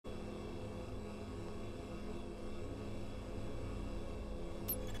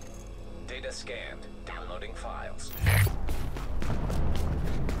Data scanned. Downloading files.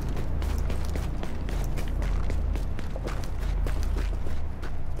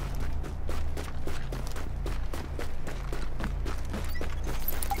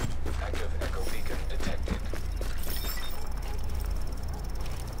 Active echo beacon detected.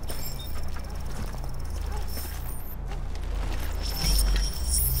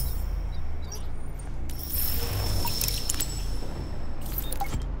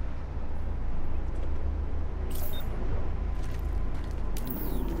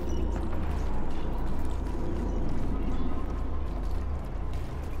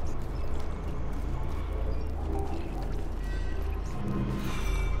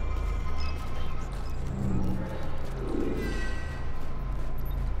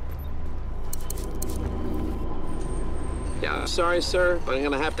 Yeah, sorry, sir, but I'm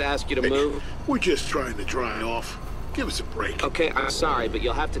gonna have to ask you to move. We're just trying to dry off. Give us a break. Okay, I'm sorry, but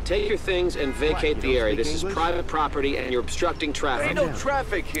you'll have to take your things and vacate the area. This is private property, and you're obstructing traffic. Ain't no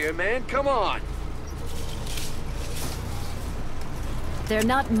traffic here, man. Come on. They're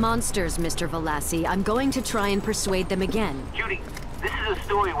not monsters, Mr. Velassi. I'm going to try and persuade them again. Judy, this is a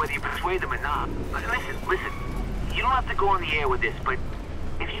story whether you persuade them or not. Listen. You don't have to go on the air with this, but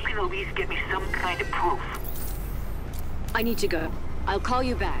if you can at least get me some kind of proof. I need to go. I'll call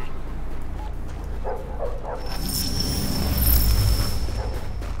you back.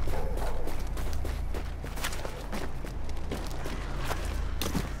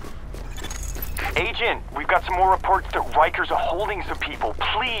 Agent, we've got some more reports that Rikers are holding some people.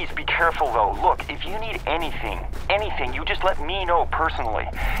 Please be careful, though. Look, if you need anything, you just let me know personally.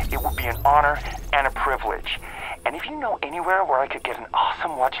 It would be an honor and a privilege. And if you know anywhere where I could get an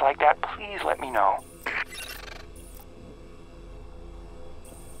awesome watch like that, please let me know.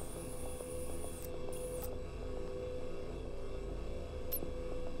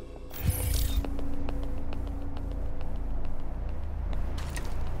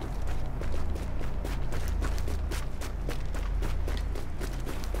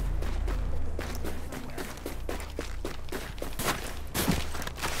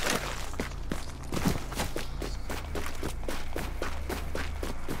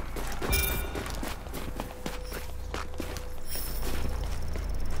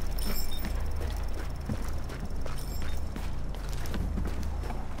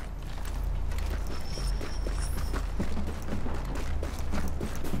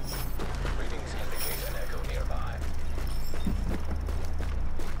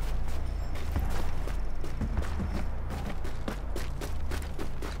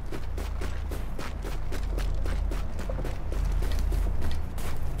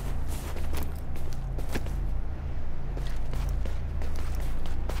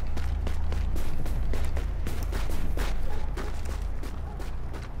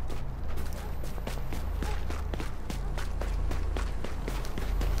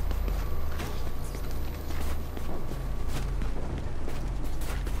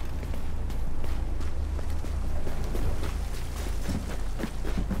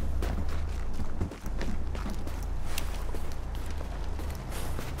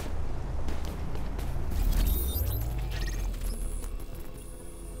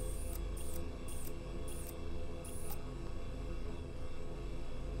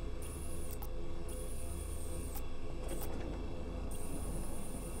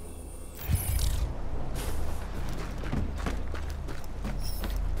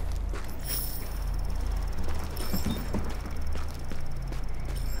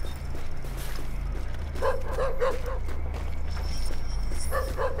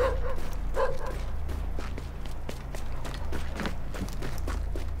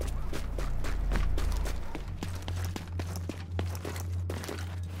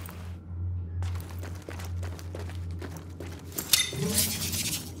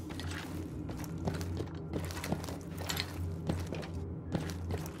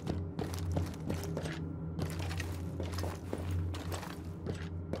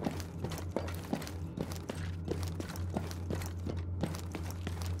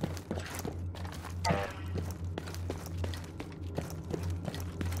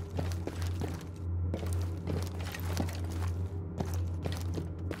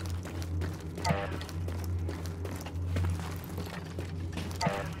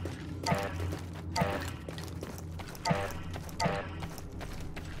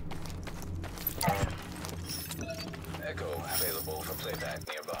 Available for playback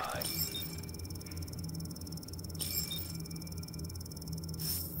nearby.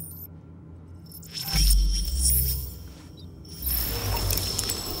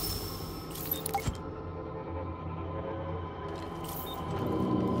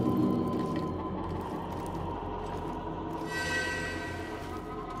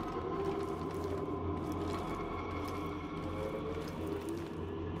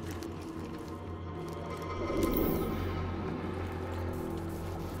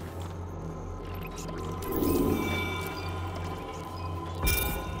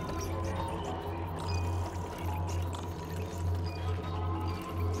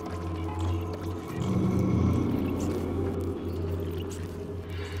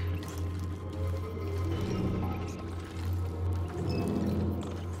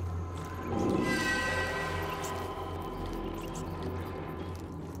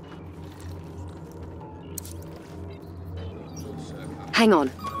 Hang on.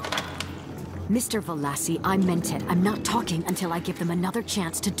 Mr. Velassi, I meant it. I'm not talking until I give them another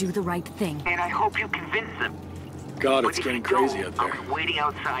chance to do the right thing. And I hope you convince them. God, But it's if getting you don't, crazy out there. I'll be waiting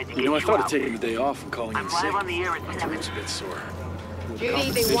outside to You know, I get thought you of out. taking the day off and calling in I'm sick. live on the air at My 7. throat's a bit sore. Judy,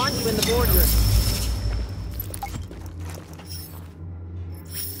 they want you in the boardroom.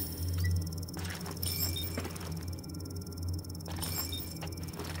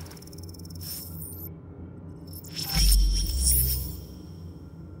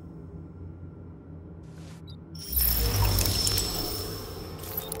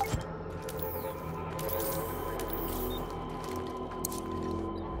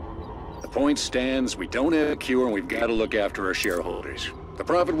 Point stands, we don't have a cure, and we've got to look after our shareholders. The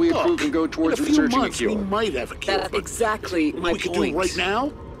profit we accrue Look, can go towards in a few researching a months, cure. we might have a cure. That's but exactly my what we can point. do right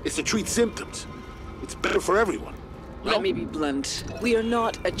now is to treat symptoms. It's better for everyone. No? Let me be blunt. We are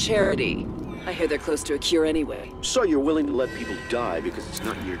not a charity. I hear they're close to a cure anyway. So you're willing to let people die because it's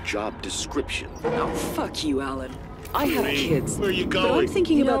not your job description. Oh, fuck you, Alan. I have Hey, kids. where are you But I'm going?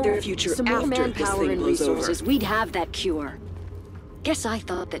 thinking about their future some more after this manpower thing and blows over. resources, we'd have that cure. Guess I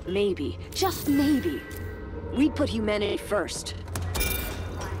thought that maybe, just maybe, we'd put humanity first.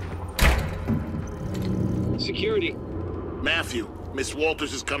 Security. Matthew, Miss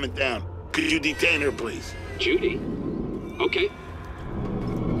Walters is coming down. Could you detain her, please? Judy? Okay.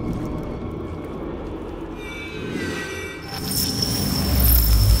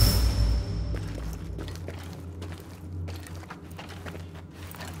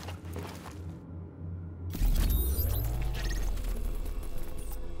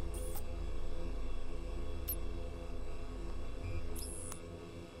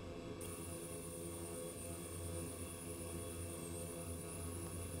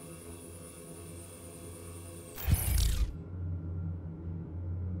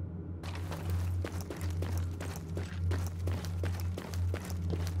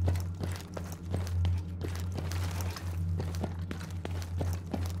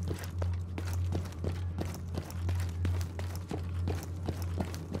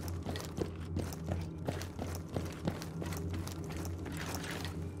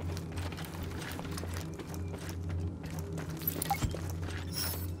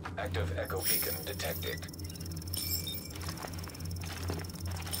 Active echo beacon detected.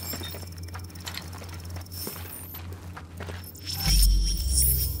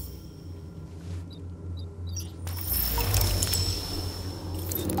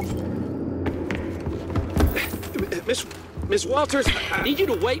 Miss Walters, I need you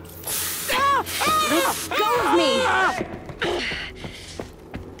to wait. Let go of me!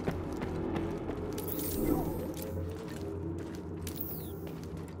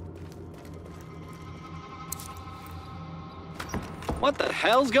 What the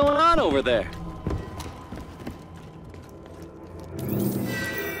hell's going on over there?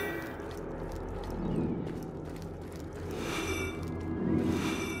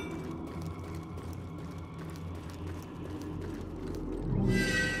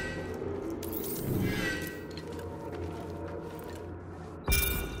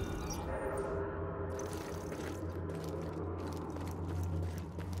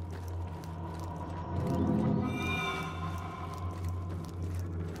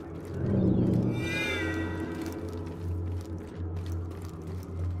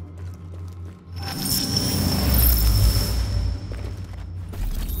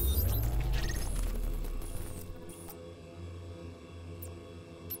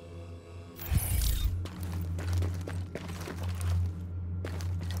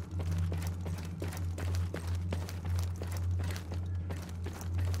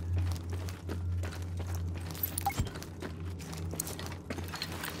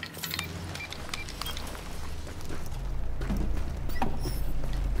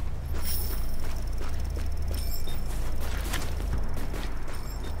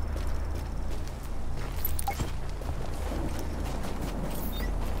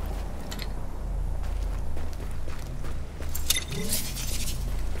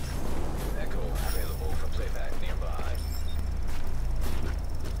 Echo available for playback nearby.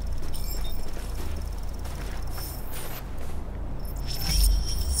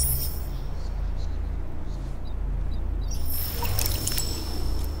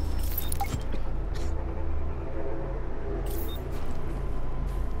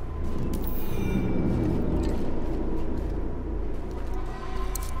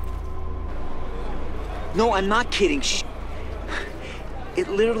 No, I'm not kidding. It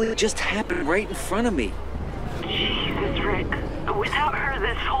literally just happened right in front of me. Jesus, Rick. Without her,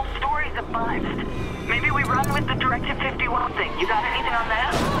 this whole story's a bust. Maybe we run with the Directive 51 thing. You got anything on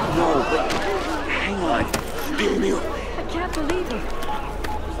that? No, but hang on. Dios mío. I can't believe it.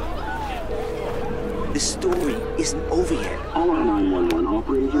 The story isn't over yet. All our 911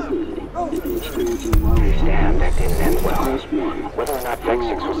 operators are busy. If you're experiencing virus... Damn, that didn't end well. Whether or not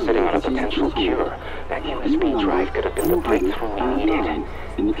Vec-6 was sitting on a potential cure, that USB drive could have been the breakthrough we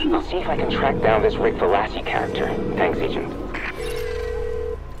needed. I'll see if I can track down this Rick Velassi character. Thanks, Agent.